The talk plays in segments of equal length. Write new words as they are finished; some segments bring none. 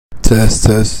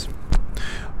Test.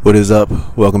 What is up?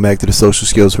 Welcome back to the Social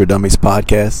Skills for Dummies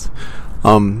podcast.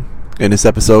 In this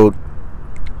episode,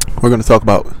 we're going to talk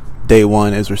about day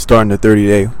one as we're starting the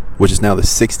 30-day, which is now the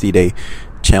 60-day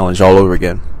challenge all over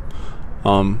again.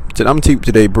 I'm going to keep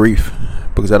today brief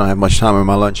because I don't have much time in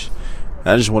my lunch.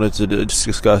 I just wanted to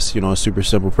discuss, a super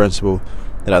simple principle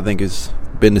that I think has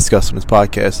been discussed on this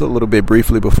podcast a little bit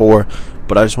briefly before,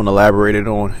 but I just want to elaborate it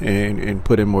on and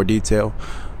put in more detail.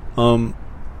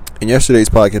 In yesterday's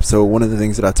podcast episode, one of the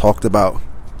things that I talked about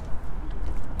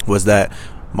was that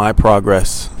my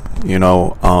progress, me,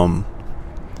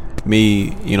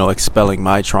 expelling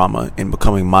my trauma and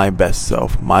becoming my best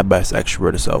self, my best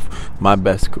extroverted self, my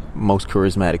best, most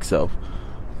charismatic self,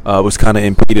 was kind of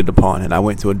impeded upon. And I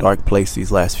went to a dark place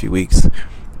these last few weeks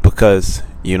because,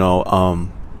 I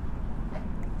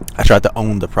tried to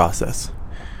own the process.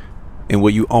 And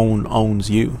what you own owns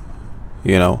you,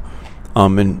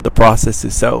 and the process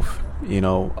itself, it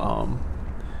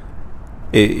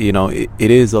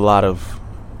is a lot of,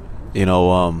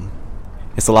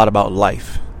 it's a lot about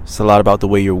life. It's a lot about the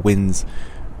way your winds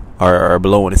are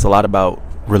blowing. It's a lot about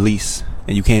release,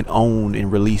 and you can't own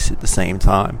and release at the same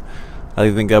time.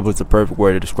 I think that was the perfect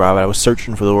word to describe it. I was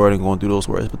searching for the word and going through those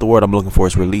words, but the word I'm looking for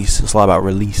is release. It's a lot about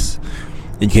release,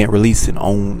 and you can't release and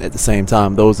own at the same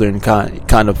time. Those are in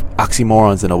kind of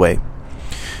oxymorons in a way.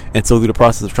 And so through the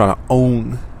process of trying to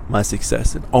own my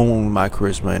success and own my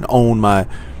charisma and own my,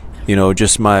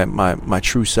 just my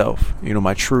true self,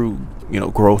 my true,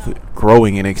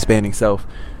 growing and expanding self,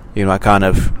 I kind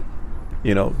of,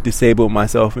 disabled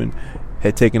myself and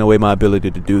had taken away my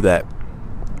ability to do that.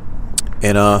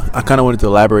 And I kind of wanted to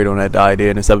elaborate on that idea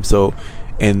in this episode.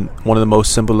 And one of the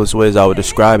most simplest ways I would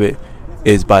describe it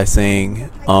is by saying,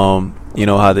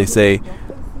 how they say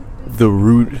the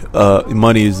root,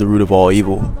 money is the root of all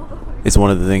evil. It's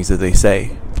one of the things that they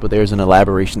say, but there's an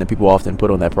elaboration that people often put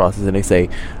on that process, and they say,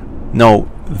 no,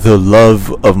 the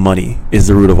love of money is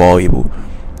the root of all evil.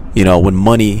 When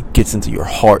money gets into your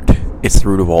heart, it's the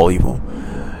root of all evil.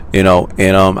 And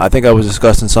I think I was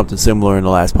discussing something similar in the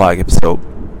last podcast episode.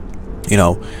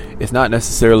 It's not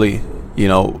necessarily,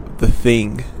 the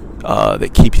thing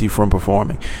that keeps you from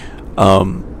performing. I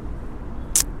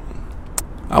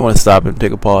want to stop and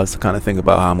take a pause to kind of think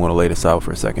about how I'm going to lay this out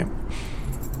for a second.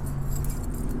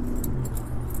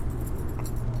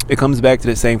 It comes back to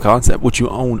the same concept. What you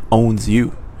own owns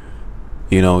you.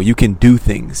 You can do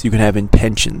things. You can have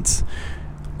intentions.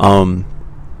 You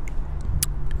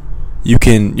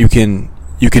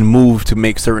can move to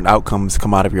make certain outcomes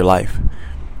come out of your life.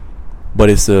 But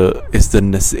it's the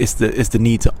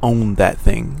need to own that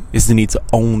thing. It's the need to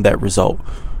own that result.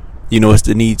 It's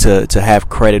the need to have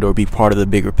credit or be part of the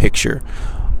bigger picture.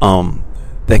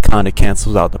 That kind of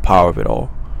cancels out the power of it all.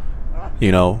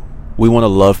 We want to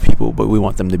love people, but we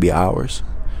want them to be ours.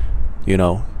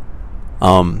 And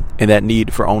that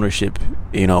need for ownership,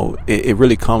 it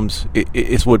really comes.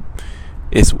 It's what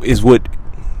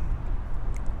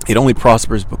it only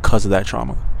prospers because of that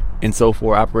trauma. And so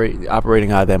for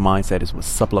operating out of that mindset is what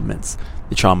supplements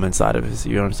the trauma inside of us.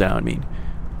 You understand what I mean?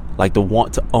 Like the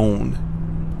want to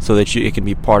own, so that it can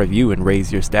be part of you and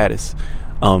raise your status.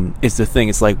 It's the thing.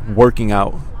 It's like working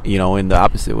out, in the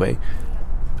opposite way.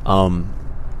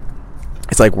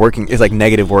 It's like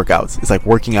negative workouts. It's like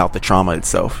working out the trauma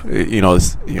itself. I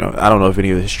don't know if any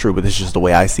of this is true, but this is just the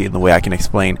way I see it and the way I can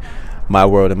explain my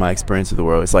world and my experience of the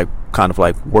world. It's like kind of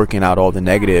like working out all the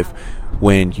negative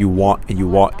when you want and you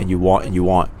want and you want and you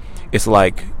want. It's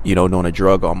like, doing a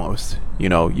drug almost. You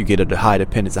get a high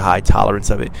dependence, a high tolerance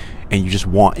of it, and you just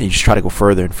want, and you just try to go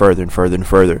further and further and further and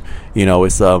further.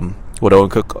 It's what Owen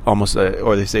Cook almost,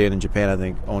 or they say it in Japan, I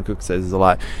think Owen Cook says this a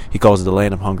lot. He calls it the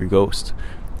land of hungry ghosts.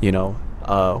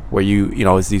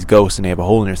 Where it's these ghosts and they have a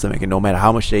hole in their stomach, and no matter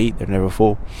how much they eat, they're never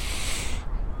full.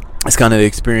 It's kind of the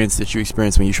experience that you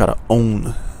experience when you try to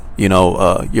own,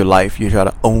 your life. You try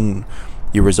to own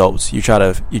your results. You try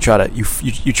to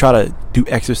do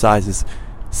exercises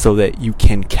so that you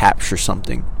can capture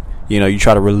something. You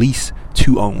try to release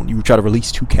to own. You try to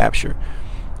release to capture.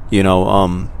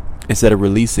 Instead of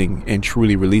releasing and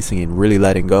truly releasing and really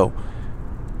letting go.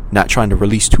 Not trying to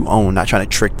release to own, not trying to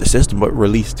trick the system, but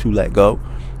release to let go.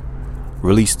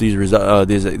 Release these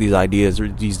ideas or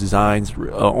these designs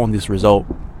on this result.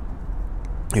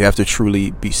 You have to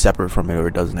truly be separate from it, or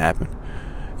it doesn't happen.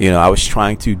 I was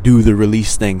trying to do the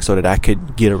release thing so that I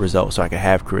could get a result, so I could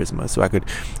have charisma, so I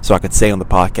could say on the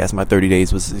podcast my 30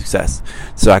 days was a success,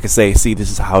 so I could say, see,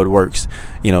 this is how it works.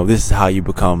 This is how you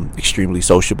become extremely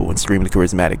sociable and extremely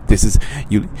charismatic. This is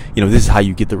this is how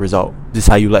you get the result. This is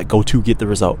how you let go to get the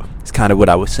result. It's kind of what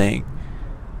I was saying.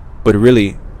 But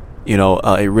really,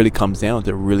 it really comes down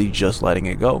to really just letting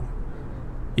it go.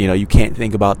 You can't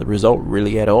think about the result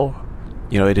really at all.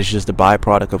 It is just a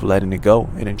byproduct of letting it go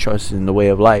and then trusting the way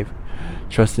of life.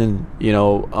 Trusting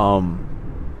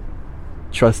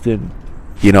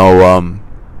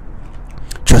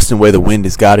where the wind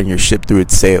is guiding your ship through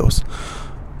its sails.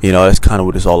 That's kind of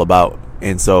what it's all about.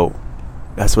 And so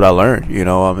that's what I learned.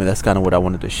 That's kind of what I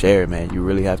wanted to share, man. You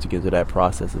really have to get to that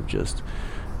process of just,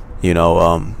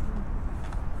 not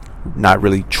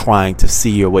really trying to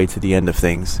see your way to the end of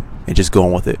things and just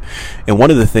going with it. And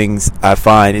one of the things I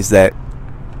find is that,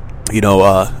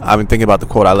 I've been thinking about the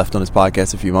quote I left on this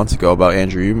podcast a few months ago about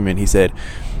Andrew Huberman. He said,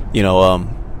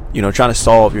 trying to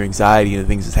solve your anxiety and the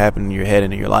things that's happening in your head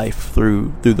and in your life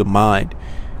through the mind,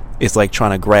 it's like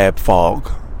trying to grab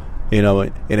fog,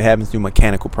 and it happens through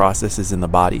mechanical processes in the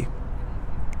body.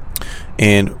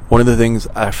 And one of the things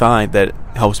I find that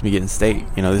helps me get in state,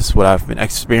 this is what I've been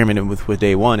experimenting with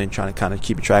day one and trying to kind of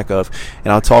keep track of,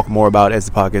 and I'll talk more about as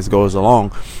the podcast goes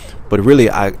along. But really,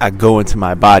 I go into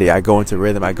my body, I go into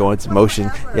rhythm, I go into motion.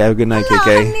 Yeah, have a good night,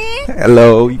 KK.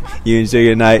 Hello, you enjoy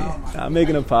your night. I'm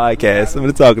making a podcast. I'm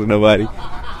not talking to nobody.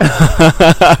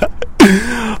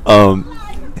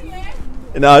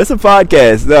 No, it's a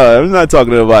podcast. No, I'm not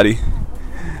talking to nobody.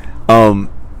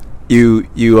 You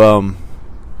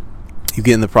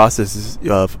get in the process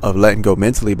of letting go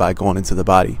mentally by going into the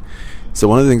body. So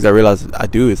one of the things I realized I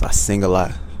do is I sing a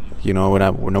lot.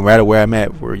 No matter where I'm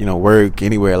at, work,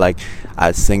 anywhere, like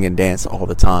I sing and dance all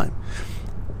the time.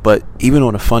 But even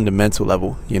on a fundamental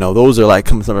level, those are like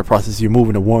some of the processes you're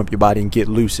moving to warm up your body and get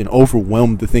loose and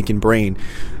overwhelm the thinking brain,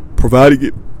 providing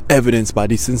it evidence by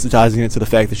desensitizing it to the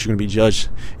fact that you're going to be judged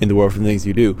in the world for the things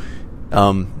you do.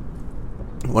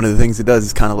 One of the things it does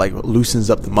is kind of like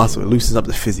loosens up the muscle, it loosens up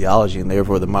the physiology, and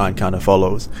therefore the mind kind of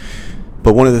follows.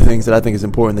 But one of the things that I think is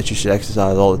important that you should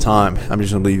exercise all the time, I'm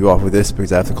just going to leave you off with this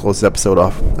because I have to close this episode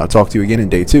off. I'll talk to you again in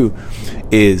day 2,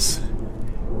 is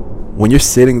when you're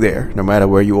sitting there, no matter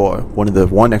where you are,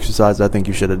 one exercise I think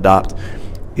you should adopt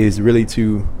is really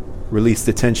to release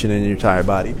the tension in your entire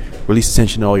body, release the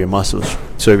tension in all your muscles.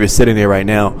 So if you're sitting there right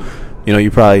now, your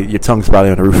tongue's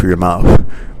probably on the roof of your mouth.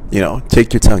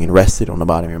 Take your tongue and rest it on the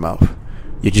bottom of your mouth.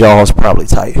 Your jaw's probably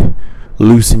tight.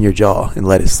 Loosen your jaw and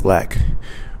let it slack.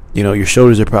 Your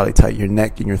shoulders are probably tight. Your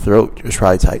neck and your throat is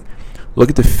probably tight. Look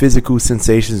at the physical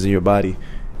sensations in your body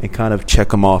and kind of check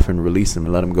them off and release them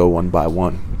and let them go one by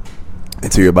one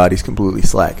until your body's completely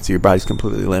slack, until your body's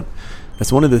completely limp.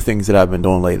 That's one of the things that I've been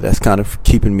doing lately. That's kind of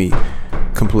keeping me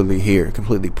completely here,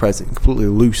 completely present, completely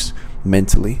loose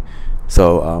mentally.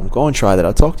 So go and try that.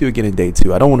 I'll talk to you again in day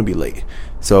 2. I don't want to be late.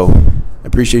 So I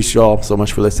appreciate you all so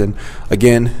much for listening.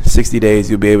 Again, 60 days,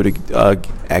 you'll be able to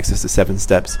access the 7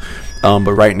 steps.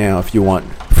 But right now, if you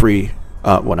want free,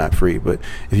 not free, but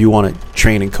if you want to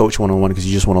train and coach one-on-one because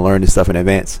you just want to learn this stuff in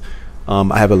advance,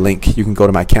 I have a link. You can go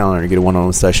to my calendar and get a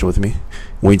one-on-one session with me.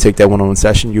 When you take that one-on-one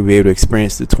session, you'll be able to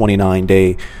experience the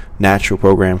 29-day natural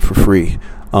program for free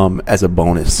as a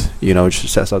bonus, just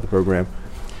to test out the program.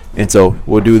 And so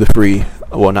we'll do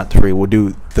we'll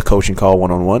do the coaching call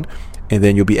one-on-one, and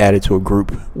then you'll be added to a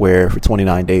group where for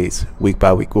 29 days, week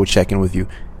by week, we'll check in with you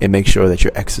and make sure that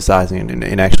you're exercising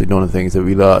and actually doing the things that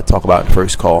we talk about in the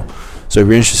first call. So if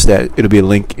you're interested, it'll be a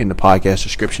link in the podcast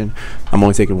description. I'm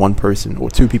only taking one person or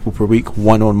 2 people per week,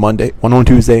 one on Monday, one on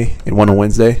Tuesday, and one on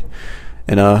Wednesday.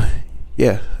 And I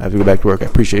have to go back to work. I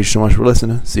appreciate you so much for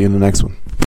listening. See you in the next one.